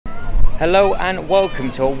Hello and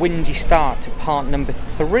welcome to a windy start to part number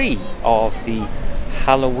 3 of the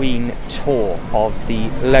Halloween tour of the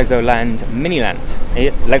Legoland Miniland.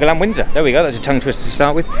 Legoland Windsor. There we go, that's a tongue twister to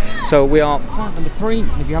start with. So we are part number 3.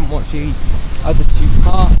 If you haven't watched the other 2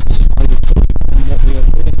 parts, I will tell you what we are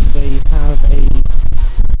doing. They have a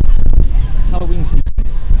Halloween season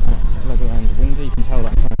at Legoland Windsor. You can tell that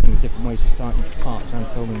I'm trying to think of different ways to start each part. I'm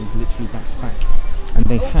filming these literally back to back. And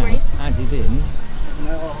they have added in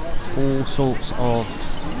all sorts of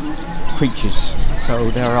creatures. So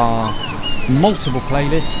there are multiple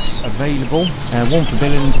playlists available, one for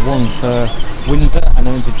Billund, one for Windsor, and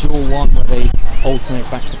then there's a dual one where they alternate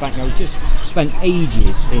back to back. Now we just spent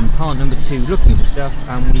ages in part number 2 looking for stuff,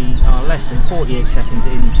 and we are less than 48 seconds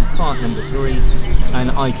into part number 3, and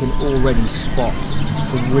I can already spot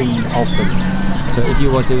 3 of them. So if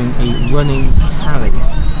you are doing a running tally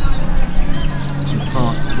in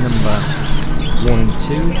part number 1 and 2,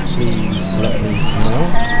 please let me know.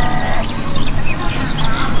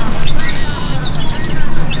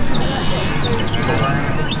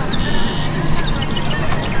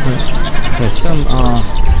 Yeah, some are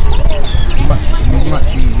much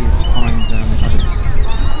easier to find than others.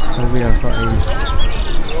 So we have got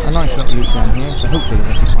a nice little loop down here. So hopefully there's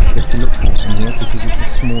actually quite a bit to look for in here because it's a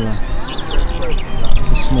smaller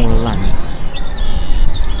land.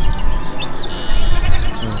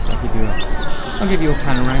 So I'll give you a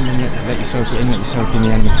pan around and let you soak it in, let you soak in the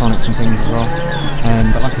animatronics and things as well.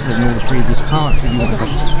 But like I said in all the previous parts, if you want a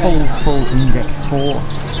full in-depth tour,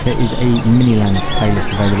 there is a Miniland playlist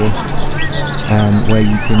available where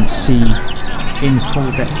you can see in full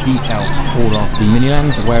depth detail all of the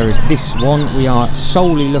Miniland, whereas this one we are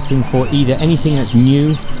solely looking for either anything that's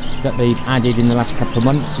new that they've added in the last couple of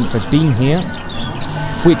months since I've been here,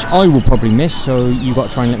 which I will probably miss, so you've got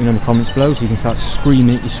to try and let me know in the comments below so you can start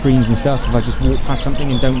screaming at your screens and stuff if I just walk past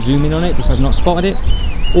something and don't zoom in on it because I've not spotted it,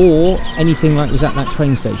 or anything like was at that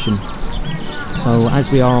train station. So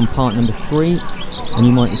as we are on part number 3, and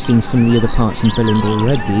you might have seen some of the other parts in Billund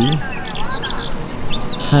already,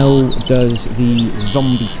 how does the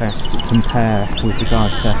Zombie Fest compare with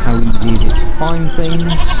regards to how easy is it to find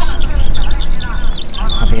things?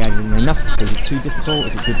 Have they added in enough? Is it too difficult?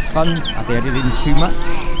 Is it good fun? Have they added in too much?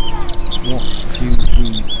 What do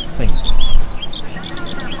we think?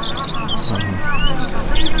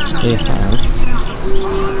 They have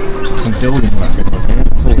some building work going on here.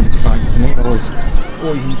 That's always exciting to me. Always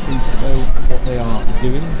intrigued to know what they are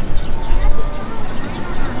doing.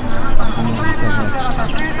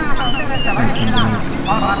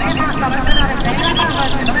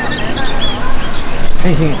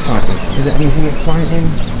 Anything exciting? Is there anything exciting?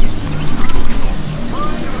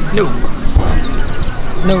 No.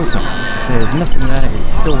 No, it's not. There's nothing there.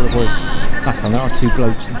 It's still what it was last time. There are 2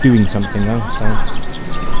 blokes doing something though, so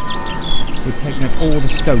we've taken up all the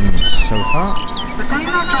stones so far.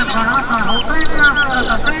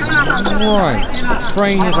 Right, the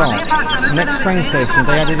train is off. Next train station, have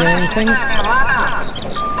they added in anything? We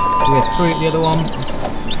have 3 at the other one.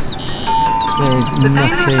 There is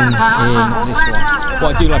nothing in this one. What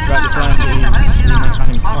I do like about this land is the amount of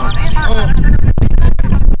animatronics.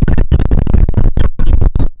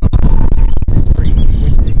 It's pretty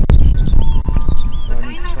windy, so I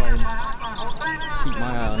need to try and keep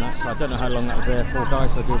my eye on that. So I don't know how long that was there for,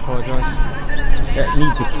 guys, so I do apologise. It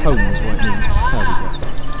needs a comb is what it needs. There we go.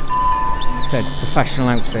 Like I said, professional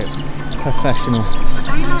outfit. Professional.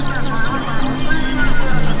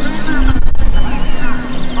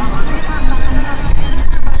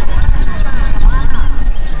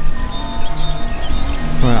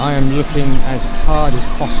 Right, I am looking as hard as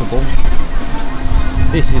possible.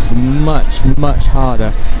 This is much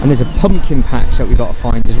harder. And there's a pumpkin patch that we've got to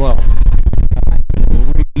find as well. That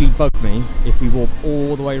will really bug me if we walk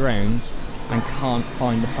all the way around and can't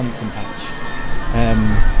find the pumpkin patch,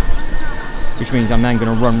 which means I'm then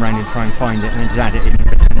going to run around and try and find it and then just add it in and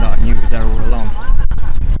pretend that I knew it was there all along.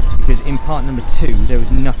 Because in part number 2 there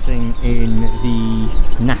was nothing in the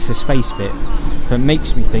NASA space bit, so it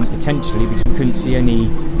makes me think potentially, because we couldn't see any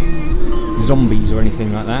zombies or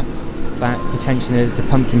anything like that, that potentially the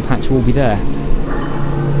pumpkin patch will be there.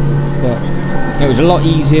 But it was a lot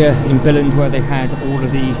easier in Billund where they had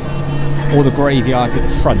all the graveyards at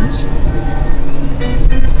the front.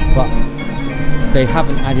 But they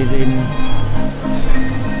haven't added in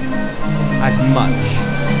as much.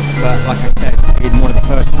 But like I said in one of the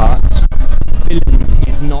first parts, Billund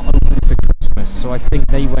is not open for Christmas, so I think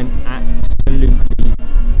they went absolutely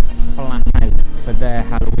flat out for their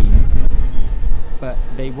Halloween. But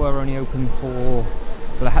they were only open for,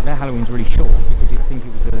 well, their Halloween's really short because I think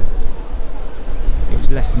it was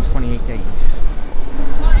less than 28 days.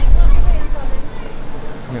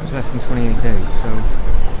 was less than 28 days, so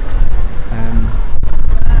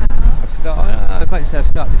I'd like to say I've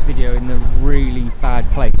started this video in a really bad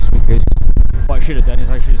place, because what I should have done is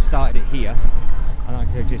I should have started it here, and I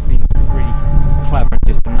could have just been really clever and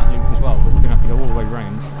just done that loop as well, but we're going to have to go all the way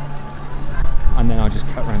round, and then I'll just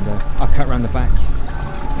cut round the back.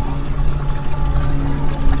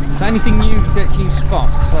 So anything new that you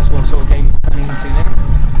spot, so that's what sort of game it's turning into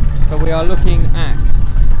now. So we are looking at,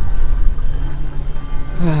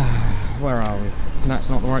 where are we?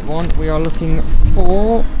 That's not the right one. We are looking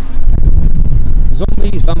for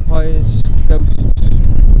zombies, vampires, ghosts,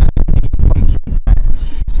 and a pumpkin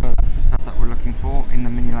patch. So that's the stuff that we're looking for in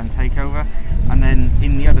the Miniland Takeover. And then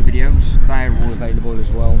in the other videos, they're all available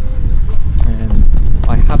as well.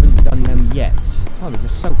 I haven't done them yet. Oh, there's a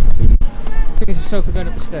sofa. I think there's a sofa going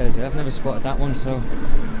up the stairs there. I've never spotted that one, so I'm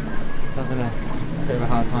having a bit of a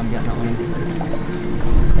hard time getting that one in.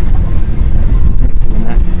 Doing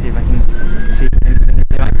that to see if I can see anything.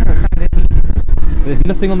 I kind of found it easy. There's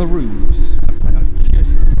nothing on the roofs. I've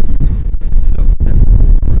just looked at the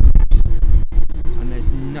roofs, and there's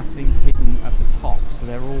nothing hidden at the top. So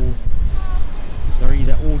they're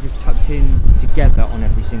either all just tucked in together on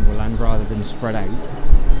every single land rather than spread out.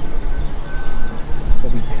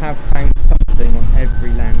 But we have found something on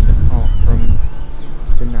every land apart from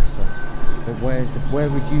the NASA. But where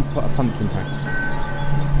would you put a pumpkin patch?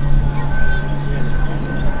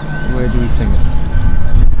 Where do we think?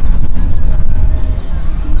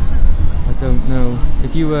 I don't know.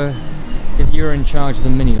 If you were in charge of the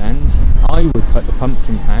Miniland, I would put the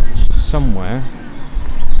pumpkin patch somewhere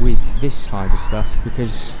with this side of stuff,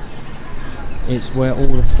 because it's where all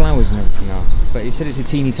the flowers and everything are. But it said it's a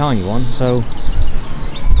teeny tiny one, so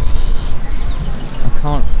I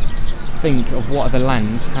can't think of what other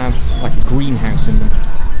lands have like a greenhouse in them.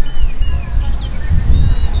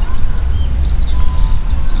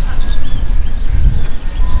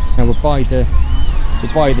 Now we're by the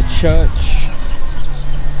church.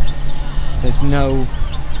 There's no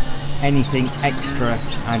anything extra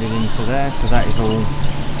added into there, so that is all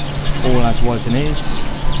as was and is.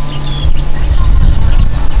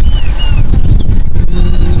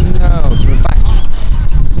 No, so we're back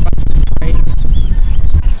to the train.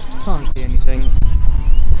 Can't see anything.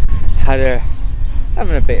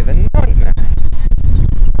 Having a bit of a nightmare.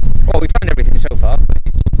 Well, we found everything so far, but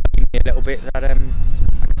it's bugging me a little bit that I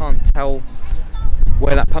can't tell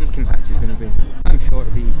where that pumpkin patch is going to be. I'm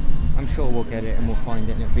sure we'll get it and we'll find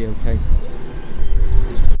it and it'll be okay.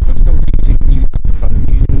 I'm still using the new microphone.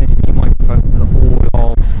 I'm using this new microphone for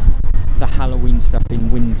all of the Halloween stuff in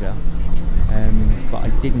Windsor, but I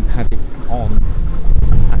didn't have it on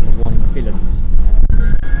at the one in Billund.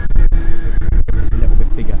 This is a little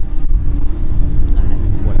bit bigger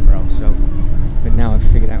and whatever else. So, but now I've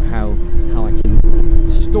figured out how I can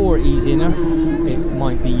store it easy enough. It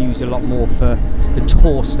might be used a lot more for the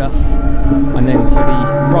tour stuff, and then for the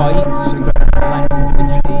rides and go to the lands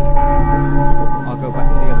individually, I'll go back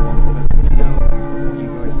to the other one. But let me know what you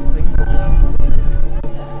guys think.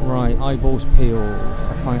 Right, eyeballs peeled.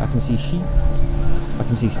 I can see sheep. I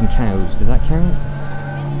can see some cows. Does that count?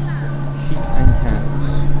 Sheep and cows.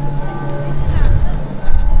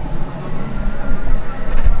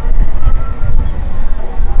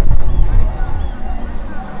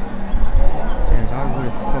 I would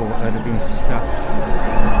have thought there'd have been stuff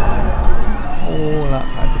all up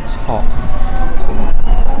at the top.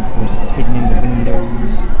 It's hidden in the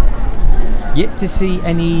windows. Yet to see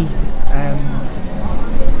any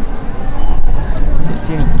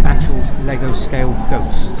actual Lego scale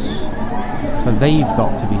ghosts. So they've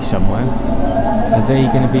got to be somewhere. Are they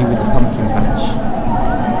going to be with the pumpkin patch?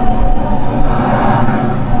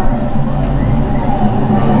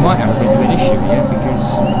 We might have a bit of an issue here, because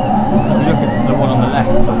if you look at the one on the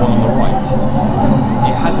left and the one on the right,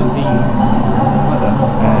 it hasn't been fantastic weather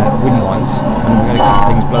wind-wise, and we're going to get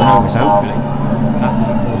things blown over, so hopefully that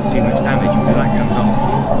doesn't cause too much damage. Because if that comes off,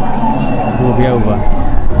 we'll be over.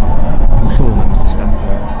 I'm sure there's some stuff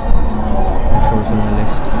there. I'm sure it's on the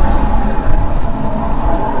list.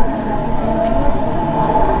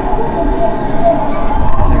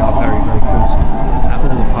 Because they are very, very good at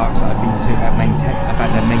all the parks that I've been to, about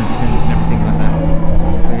their maintenance and everything like that.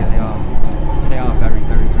 So yeah, they are very,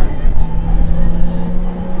 very, very good.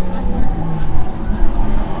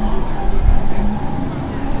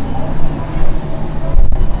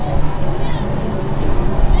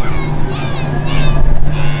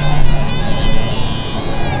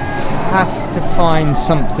 Have to find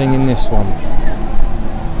something in this one,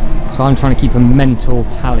 so I'm trying to keep a mental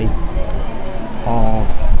tally of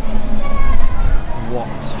what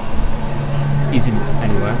isn't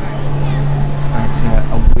anywhere, actually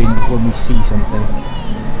a wind when we see something.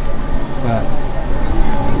 But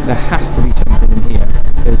there has to be something in here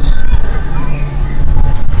because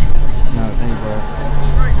no,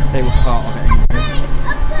 they were part of it anyway.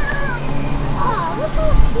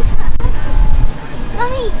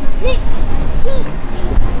 Mommy, look, see,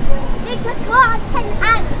 the car can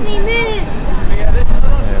actually move. Yeah,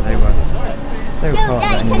 they were part of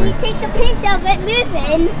it anyway. Can you take a picture of it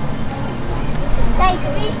moving? Like,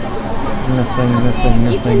 Nothing.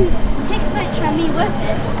 You can take a picture of me with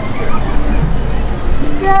it.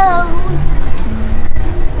 No.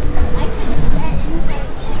 I could get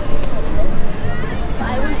inside, but I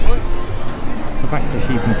wouldn't want to. So back to the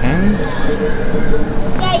sheep and cows.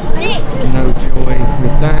 Guys, look. No joy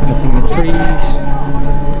with that. Nothing in the trees.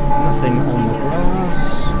 Nothing on the grass.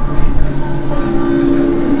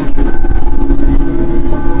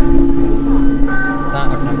 That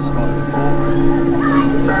I've never spotted before.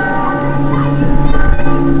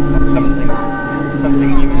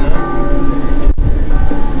 Something new in there.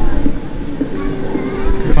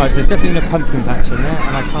 Right, so there's definitely no pumpkin patch in there,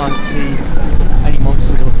 and I can't see any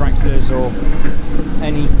monsters or Draculas or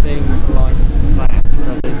anything like that.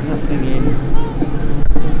 So there's nothing in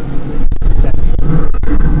this section.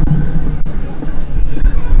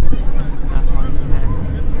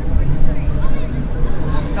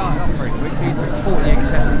 So it started off very quickly. It took 48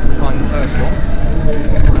 seconds to find the first one, and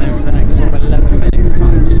then for the next sort of 11 minutes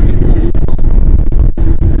I've just been off.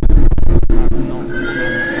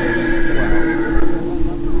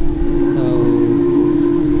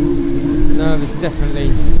 Definitely,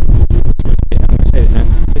 I'm going to say this now,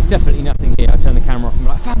 there's definitely nothing here. I turn the camera off and be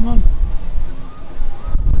like, found one!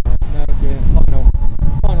 No, doing final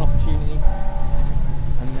opportunity,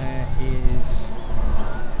 and there is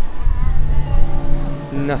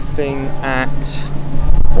nothing at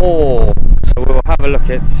all. So we'll have a look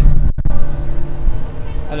at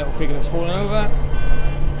a little figure that's fallen over.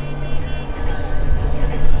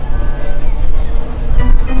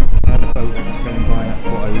 The boat that's going by, that's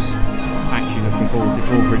what I was actually looking forward to.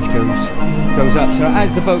 Drawbridge goes up, so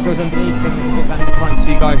as the boat goes underneath, there's a bit of animatronics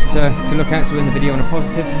for you guys to look at, so we're in the video on a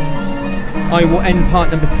positive. I will end part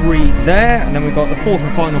number 3 there, and then we've got the 4th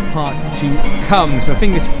and final part to come, so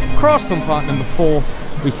fingers crossed on part number 4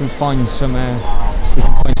 we can find some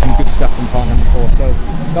good stuff in part number 4. So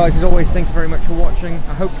guys, as always, thank you very much for watching.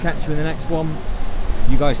 I hope to catch you in the next one.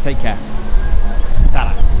 You guys take care.